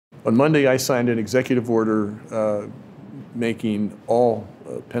On Monday, I signed an executive order making all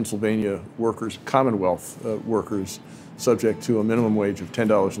Pennsylvania workers, Commonwealth workers, subject to a minimum wage of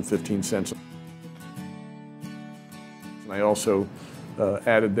 $10.15. And I also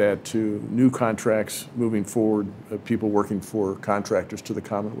added that to new contracts moving forward, people working for contractors to the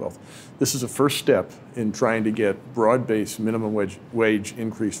Commonwealth. This is a first step in trying to get broad-based minimum wage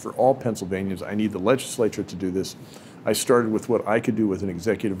increase for all Pennsylvanians. I need the legislature to do this. I started with what I could do with an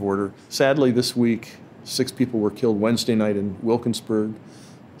executive order. Sadly, this week, 6 people were killed Wednesday night in Wilkinsburg.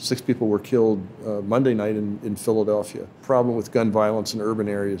 6 people were killed Monday night in Philadelphia. Problem with gun violence in urban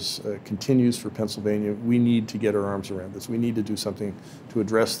areas continues for Pennsylvania. We need to get our arms around this. We need to do something to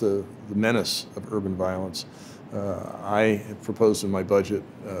address the menace of urban violence. I have proposed in my budget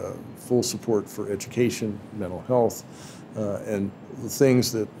full support for education, mental health, and the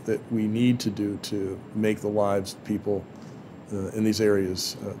things that we need to do to make the lives of people in these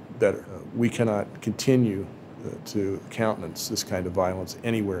areas better. We cannot continue to countenance this kind of violence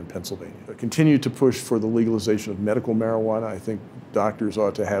anywhere in Pennsylvania. Continue to push for the legalization of medical marijuana. I think doctors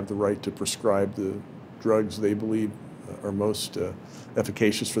ought to have the right to prescribe the drugs they believe are most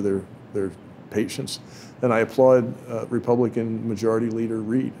efficacious for their patients. And I applaud Republican Majority Leader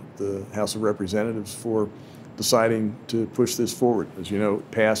Reid, the House of Representatives, for deciding to push this forward. As you know,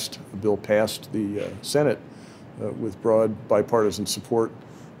 a bill passed the Senate with broad bipartisan support,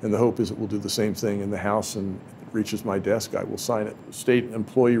 and the hope is it will do the same thing in the House, and if it reaches my desk, I will sign it. The state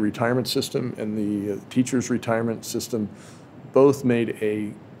employee retirement system and the teachers' retirement system both made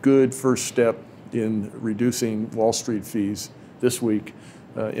a good first step in reducing Wall Street fees this week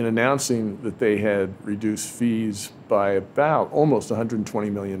in announcing that they had reduced fees by about almost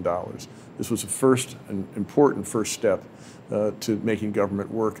 $120 million. This was an important first step to making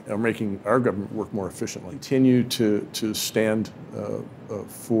government work, making our government work more efficiently. Continue to stand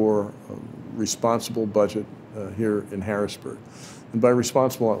for a responsible budget here in Harrisburg. And by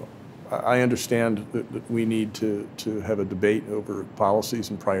responsible, I understand that we need to have a debate over policies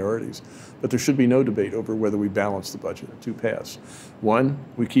and priorities, but there should be no debate over whether we balance the budget. Two paths. One,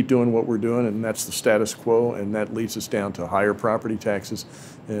 we keep doing what we're doing, and that's the status quo, and that leads us down to higher property taxes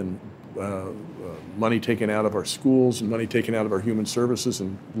and money taken out of our schools and money taken out of our human services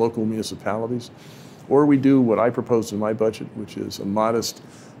and local municipalities. Or we do what I proposed in my budget, which is a modest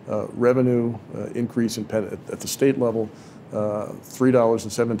revenue increase at the state level,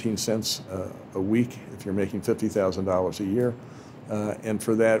 $3.17 a week if you're making $50,000 a year. And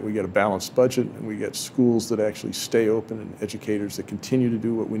for that, we get a balanced budget, and we get schools that actually stay open, and educators that continue to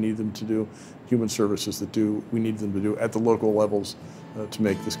do what we need them to do, human services that do we need them to do at the local levels to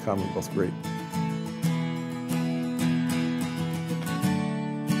make this Commonwealth great.